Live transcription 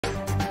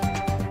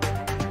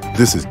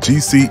This is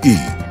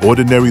GCE,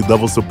 Ordinary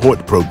Level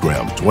Support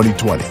Program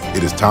 2020.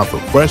 It is time for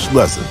fresh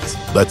lessons.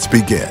 Let's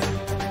begin.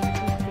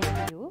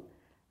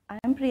 I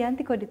am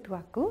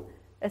Kodithuwakku,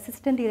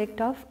 Assistant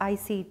Director of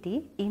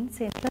ICT in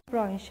Central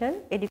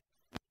Provincial Education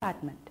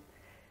Department.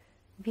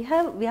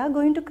 We are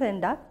going to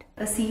conduct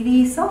a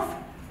series of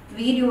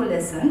video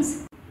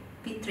lessons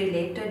with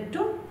related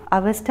to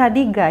our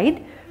study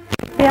guide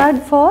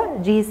prepared for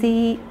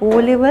GCE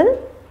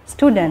O-level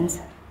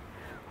students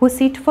who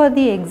sit for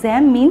the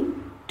exam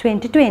in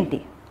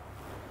 2020.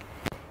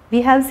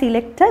 We have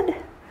selected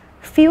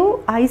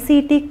few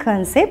ICT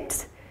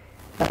concepts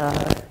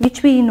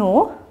which we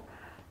know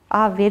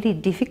are very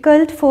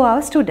difficult for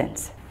our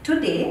students.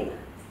 Today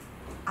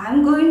I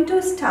am going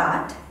to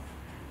start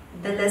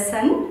the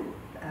lesson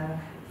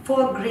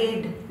for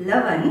grade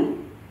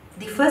 11,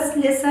 the first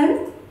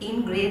lesson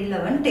in grade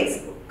 11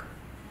 textbook.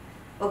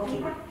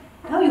 Okay,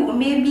 now you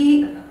may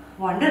be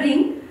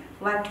wondering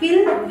what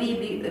will we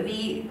be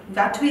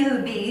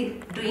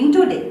doing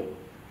today.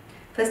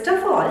 First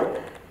of all,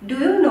 do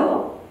you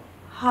know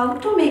how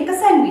to make a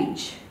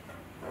sandwich?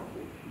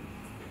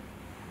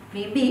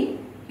 Maybe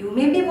you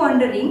may be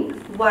wondering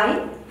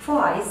why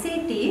for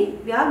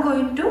ICT we are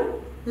going to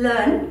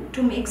learn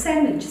to make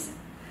sandwiches.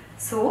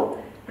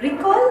 So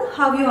recall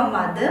how your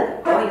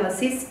mother or your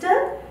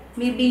sister,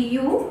 maybe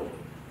you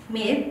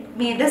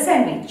made a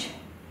sandwich.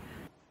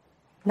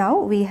 Now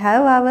we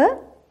have our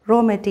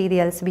raw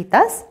materials with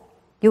us.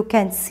 You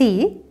can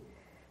see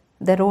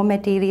the raw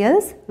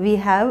materials. We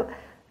have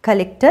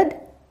collected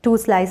 2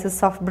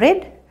 slices of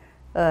bread,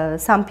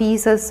 some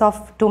pieces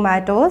of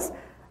tomatoes,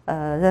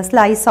 the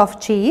slice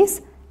of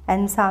cheese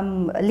and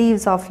some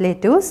leaves of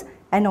lettuce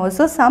and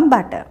also some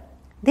butter.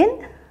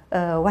 Then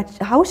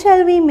how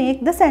shall we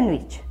make the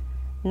sandwich?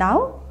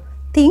 Now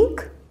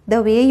think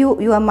the way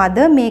your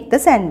mother make the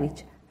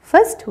sandwich.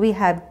 First we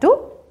have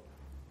to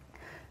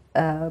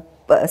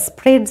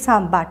spread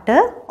some butter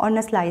on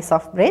a slice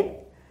of bread.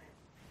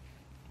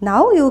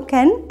 Now you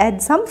can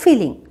add some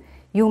filling.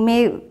 You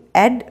may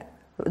add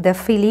the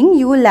filling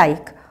you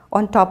like.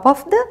 On top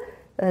of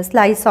the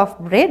slice of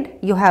bread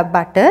you have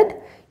buttered,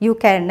 you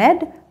can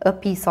add a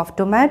piece of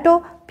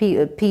tomato,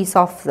 piece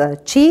of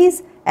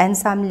cheese and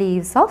some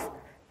leaves of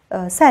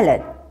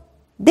salad.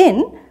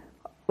 Then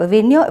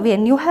when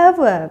you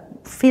have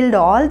filled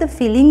all the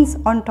fillings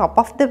on top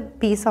of the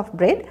piece of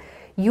bread,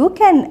 you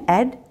can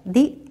add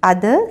the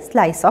other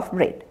slice of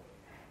bread.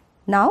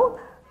 Now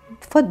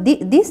for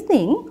this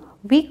thing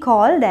we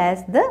called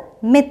as the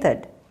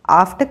method.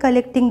 After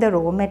collecting the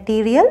raw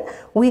material,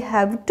 we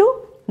have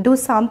to do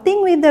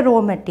something with the raw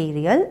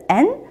material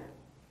and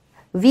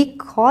we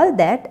call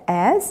that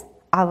as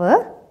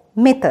our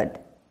method.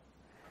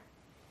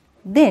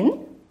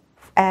 Then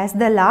as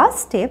the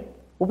last step,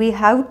 we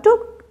have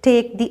to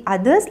take the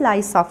other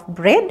slice of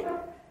bread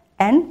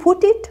and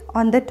put it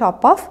on the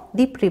top of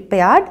the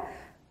prepared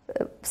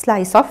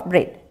slice of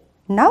bread.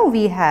 Now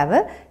we have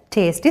a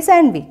tasty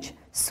sandwich.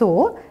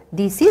 So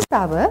this is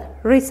our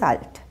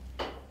result.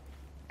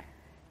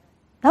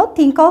 Now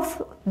think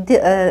of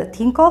the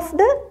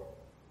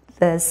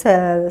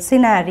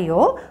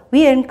scenario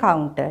we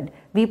encountered.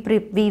 We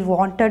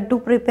wanted to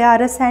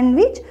prepare a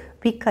sandwich.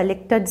 We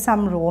collected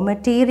some raw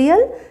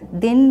material.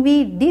 Then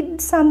we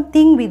did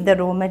something with the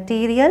raw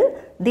material.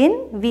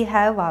 Then we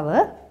have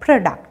our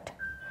product.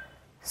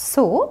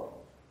 So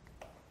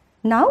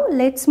now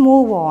let's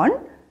move on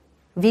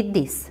with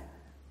this.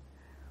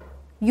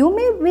 You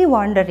may be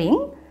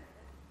wondering,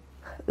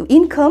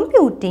 in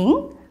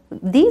computing,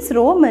 these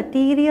raw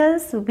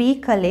materials we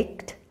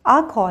collect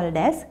are called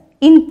as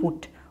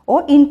input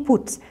or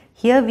inputs.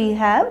 Here we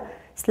have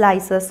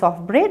slices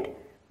of bread,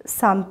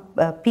 some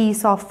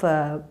piece of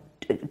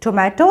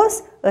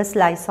tomatoes, a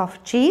slice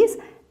of cheese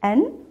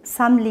and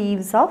some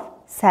leaves of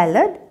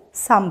salad,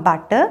 some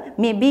butter,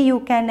 maybe you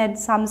can add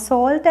some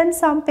salt and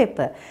some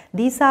pepper.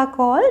 These are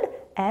called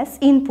as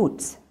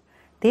inputs.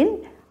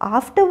 Then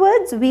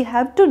afterwards we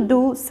have to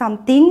do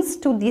some things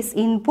to this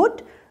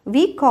input.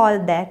 We call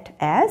that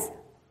as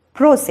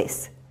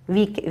process.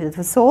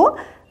 So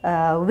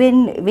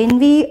when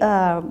we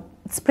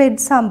spread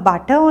some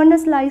butter on a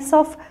slice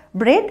of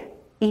bread,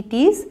 it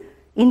is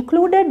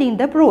included in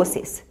the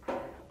process.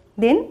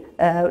 Then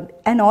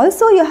and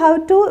also you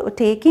have to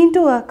take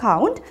into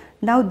account,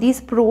 now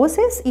this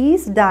process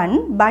is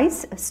done by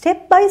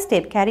step,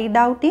 carried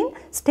out in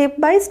step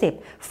by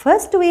step.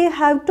 First we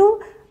have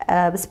to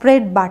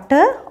spread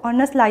butter on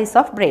a slice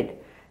of bread.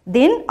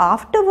 Then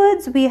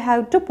afterwards we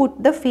have to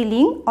put the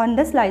filling on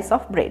the slice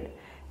of bread.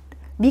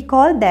 We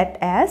call that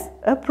as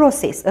a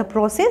process. A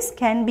process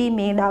can be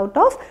made out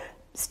of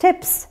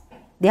steps.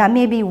 There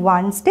may be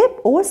one step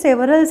or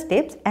several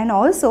steps, and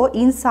also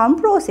in some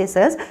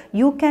processes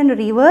you can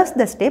reverse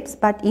the steps,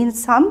 but in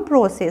some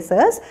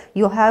processes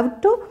you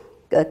have to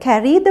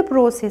carry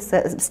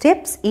the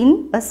steps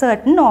in a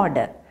certain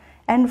order.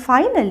 And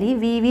finally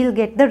we will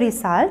get the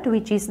result,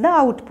 which is the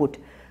output.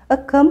 A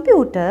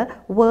computer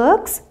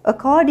works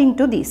according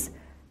to this.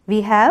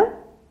 We have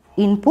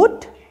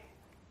input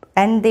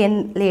and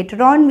then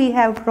later on we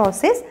have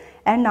process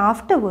and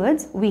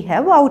afterwards we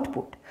have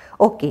output.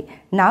 Okay,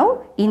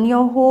 now in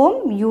your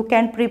home you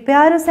can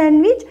prepare a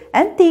sandwich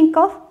and think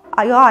of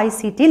your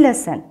ICT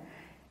lesson.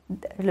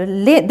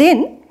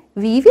 Then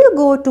we will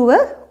go to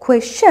a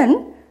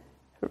question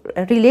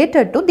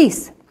related to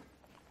this.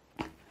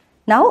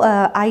 Now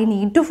I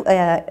need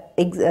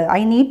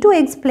to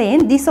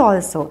explain this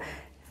also.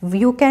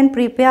 You can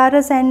prepare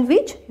a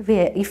sandwich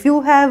where if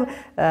you have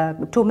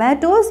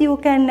tomatoes, you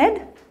can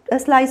add a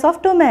slice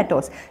of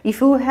tomatoes.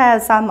 If you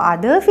have some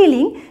other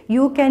filling,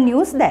 you can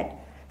use that.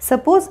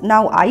 Suppose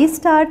now I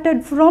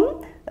started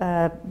from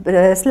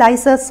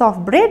slices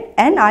of bread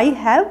and I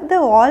have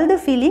all the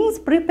fillings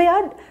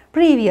prepared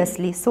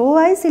previously. So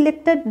I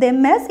selected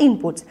them as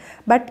inputs.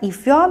 But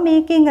if you are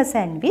making a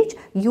sandwich,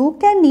 you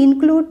can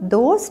include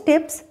those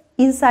steps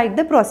inside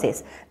the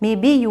process.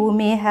 Maybe you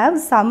may have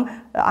some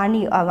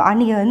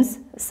onions,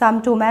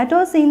 some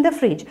tomatoes in the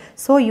fridge.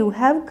 So you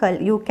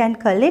can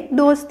collect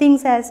those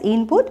things as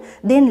input.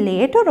 Then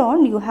later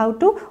on you have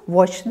to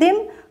wash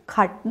them,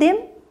 cut them.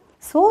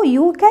 So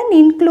you can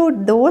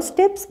include those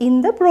steps in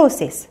the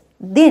process.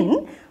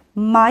 Then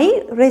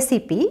my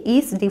recipe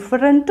is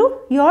different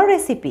to your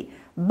recipe.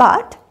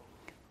 But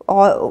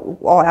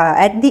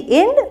at the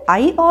end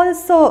I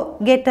also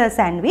get a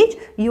sandwich,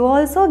 you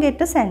also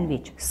get a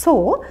sandwich.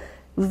 So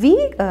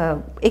we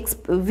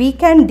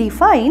can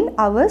define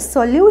our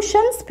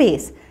solution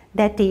space.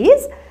 That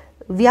is,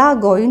 we are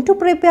going to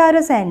prepare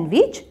a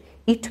sandwich.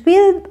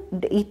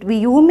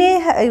 You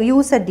may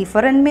use a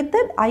different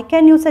method, I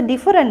can use a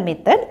different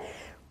method.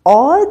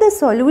 All the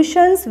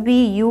solutions we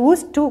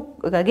use to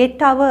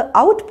get our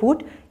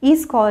output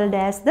is called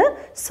as the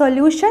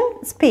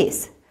solution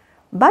space.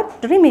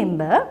 But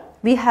remember,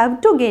 we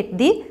have to get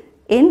the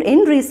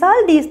end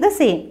result is the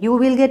same. You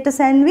will get a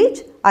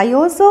sandwich, I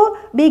also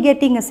be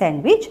getting a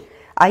sandwich.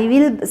 I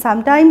will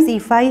sometimes,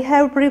 if I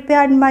have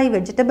prepared my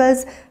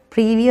vegetables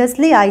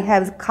previously, I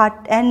have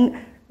cut and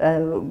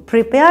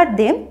prepared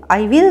them,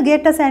 I will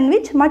get a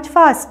sandwich much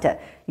faster.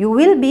 You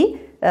will be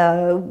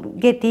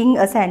getting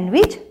a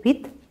sandwich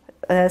with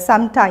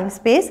some time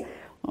space.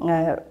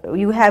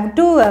 You have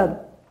to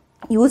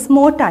use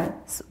more time.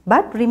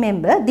 But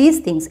remember these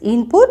things: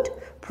 input,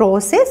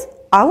 process,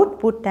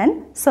 output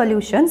and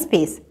solution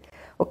space.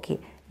 Okay,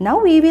 now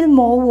we will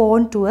move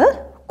on to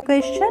a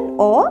question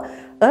or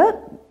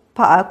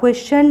a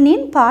question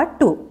in part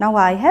 2. Now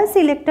I have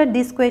selected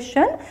this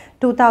question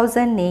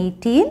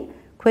 2018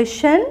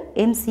 question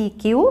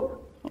MCQ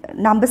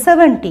number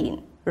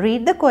 17.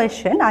 Read the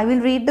question. I will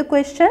read the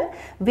question.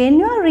 When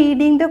you are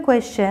reading the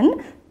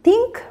question,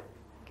 think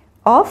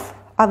of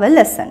our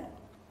lesson.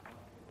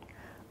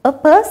 A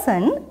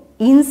person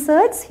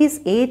inserts his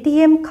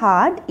ATM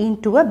card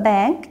into a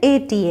bank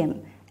ATM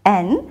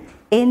and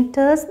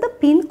enters the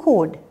PIN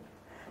code.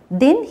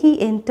 Then he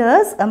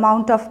enters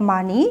amount of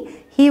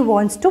money he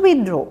wants to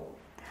withdraw.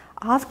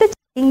 After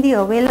checking the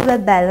available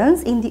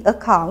balance in the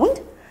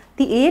account,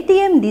 the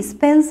ATM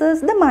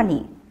dispenses the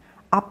money,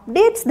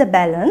 updates the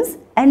balance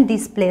and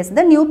displays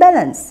the new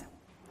balance.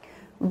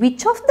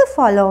 Which of the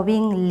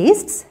following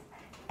lists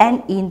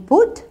an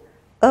input,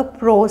 a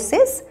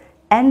process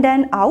and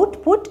an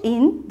output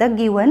in the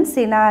given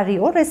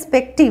scenario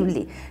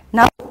respectively?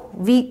 Now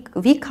we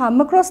come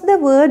across the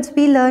words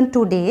we learned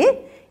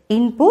today: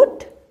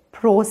 input,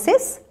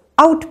 process,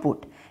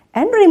 output.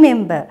 And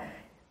remember,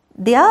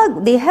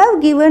 they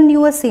have given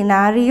you a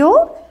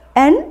scenario,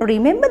 and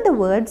remember the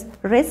words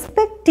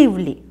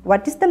respectively.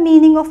 What is the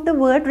meaning of the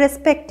word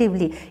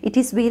respectively? It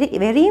is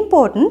very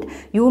important.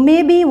 You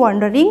may be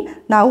wondering,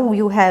 now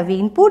you have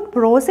input,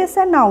 process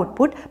and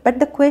output, but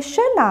the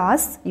question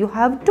asks you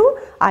have to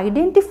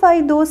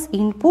identify those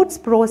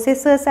inputs,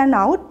 processes and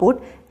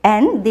output,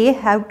 and they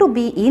have to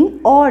be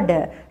in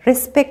order.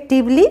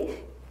 Respectively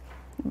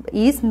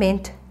is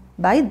meant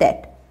by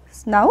that.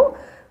 Now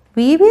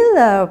we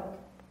will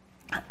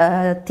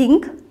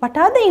think what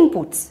are the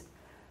inputs.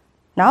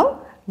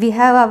 Now we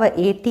have our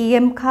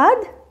ATM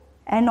card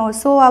and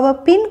also our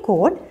PIN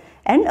code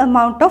and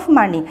amount of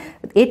money.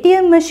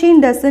 ATM machine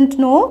doesn't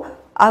know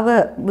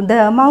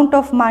the amount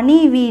of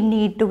money we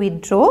need to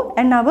withdraw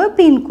and our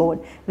PIN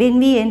code. When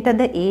we enter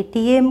the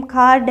ATM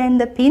card and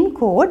the PIN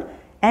code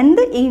and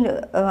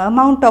the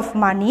amount of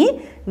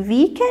money,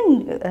 we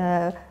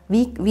can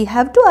we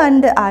have to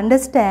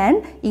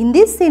understand in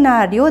this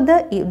scenario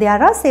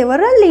there are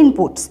several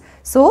inputs.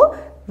 So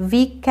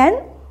we can,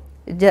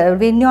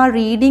 when you are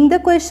reading the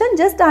question,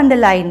 just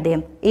underline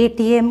them: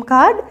 ATM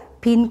card,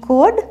 PIN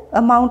code,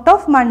 amount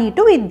of money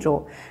to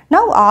withdraw.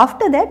 Now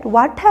after that,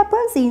 what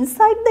happens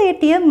inside the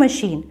ATM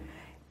machine?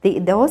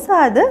 Those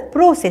are the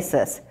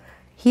processes.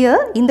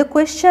 Here in the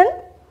question,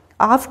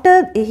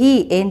 after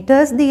he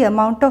enters the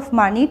amount of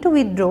money to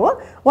withdraw,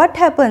 what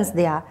happens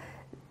there?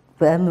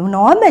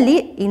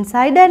 Normally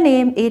inside an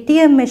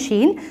ATM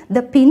machine,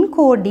 the PIN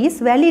code is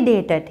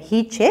validated.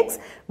 He checks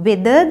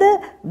whether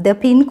the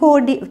PIN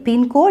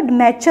code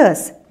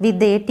matches with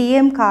the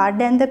ATM card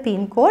and the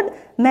PIN code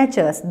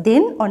matches.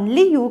 Then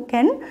only you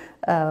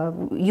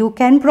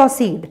can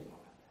proceed.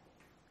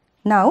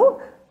 Now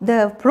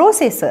the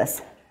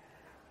processes.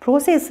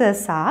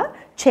 Processors are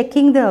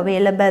checking the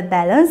available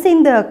balance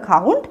in the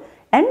account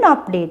and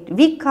update.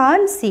 We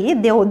can't see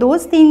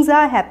those things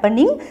are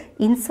happening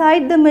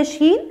inside the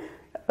machine.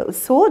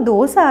 So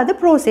those are the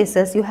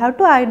processors. You have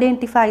to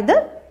identify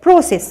the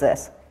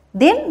processors.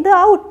 Then the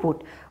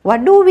output.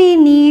 What do we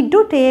need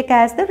to take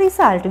as the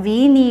result?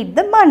 We need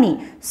the money.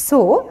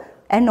 So,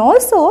 and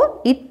also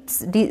it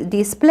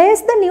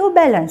displays the new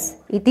balance.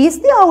 It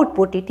is the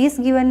output. It is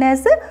given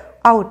as the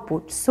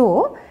output.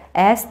 So,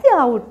 as the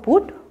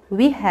output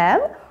we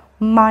have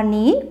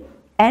money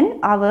and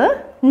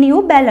our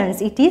new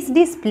balance. It is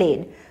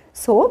displayed.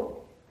 So,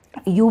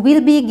 you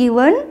will be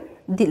given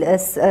the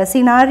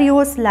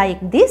scenarios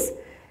like this,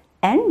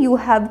 and you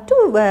have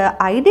to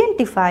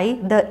identify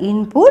the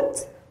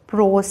inputs,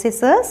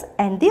 processors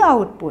and the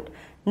output.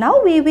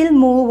 Now we will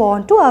move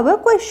on to our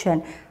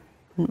question.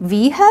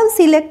 We have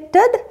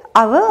selected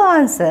our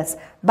answers,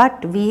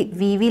 but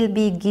we will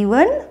be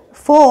given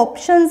 4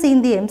 options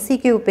in the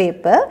MCQ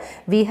paper.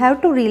 We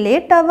have to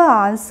relate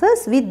our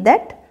answers with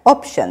that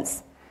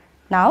options.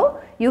 Now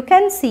you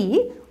can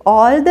see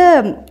all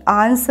the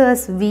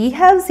answers we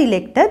have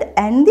selected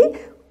and the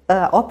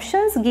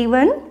options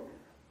given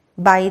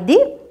by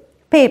the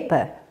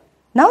paper.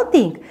 Now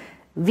think,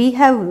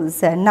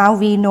 now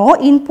we know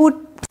input,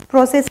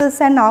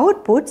 processors and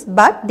outputs,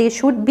 but they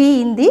should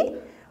be in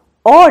the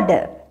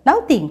order.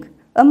 Now think,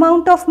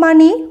 amount of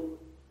money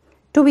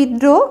to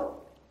withdraw,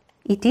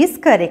 it is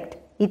correct.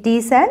 It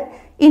is an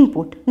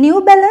input.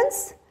 New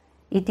balance,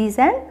 it is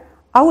an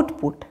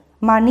output.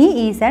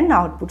 Money is an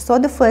output. So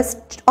the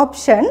first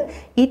option,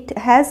 it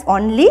has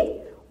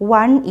only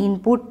 1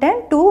 input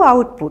and 2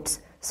 outputs.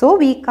 So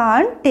we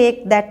can't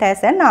take that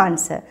as an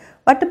answer.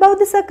 What about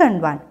the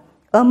second one?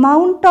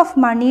 Amount of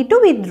money to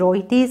withdraw,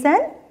 it is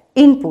an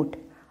input.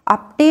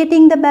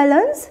 Updating the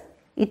balance,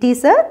 it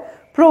is a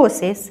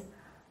process.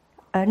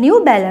 A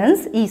new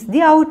balance is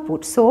the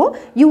output. So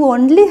you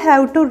only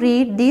have to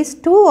read these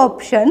 2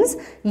 options.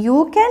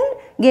 You can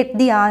get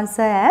the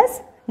answer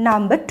as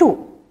number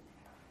 2.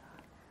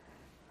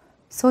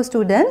 So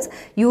students,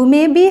 you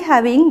may be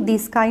having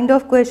this kind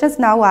of questions.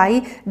 Now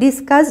I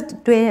discussed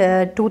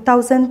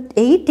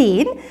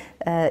 2018.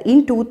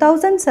 In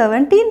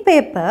 2017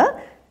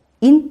 paper,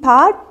 in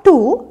part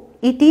 2,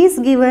 it is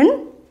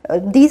given,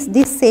 this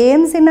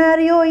same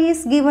scenario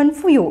is given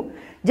for you.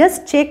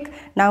 Just check,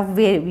 now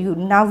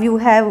you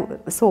have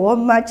so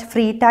much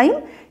free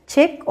time,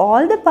 check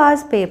all the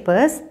past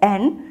papers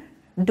and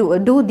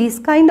do this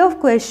kind of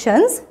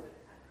questions.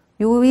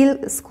 You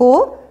will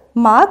score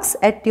marks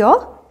at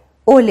your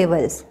O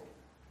levels.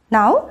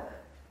 Now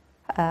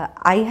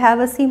I have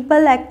a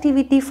simple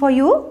activity for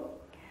you.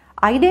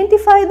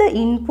 Identify the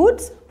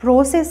inputs,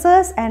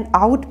 processors and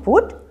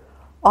output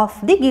of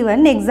the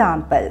given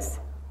examples.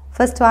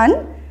 First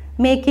one,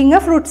 making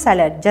a fruit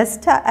salad.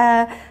 Just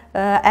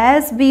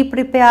as we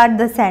prepared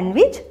the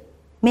sandwich,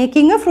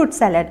 making a fruit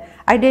salad.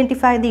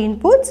 Identify the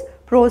inputs,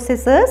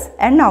 processors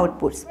and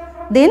outputs.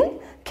 Then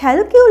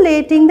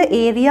calculating the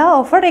area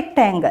of a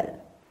rectangle.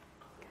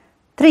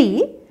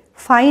 3.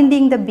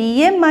 Finding the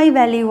BMI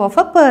value of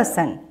a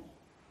person.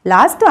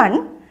 Last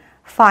one,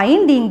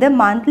 finding the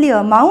monthly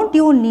amount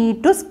you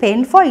need to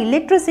spend for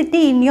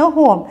electricity in your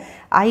home.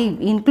 I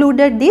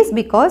included this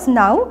because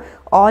now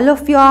all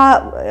of you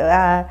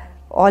are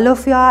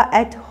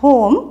at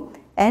home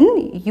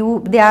and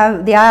your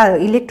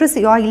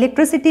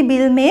electricity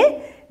bill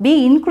may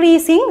be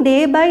increasing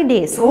day by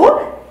day.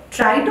 So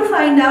try to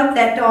find out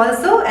that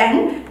also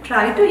and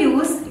try to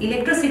use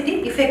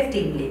electricity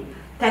effectively.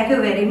 Thank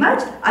you very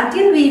much.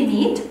 Until we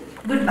meet,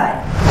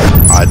 goodbye.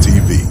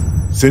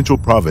 ITV, Central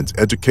Province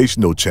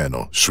Educational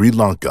Channel, Sri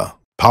Lanka,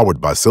 powered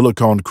by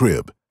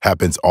Siliconcrib,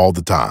 happens all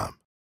the time.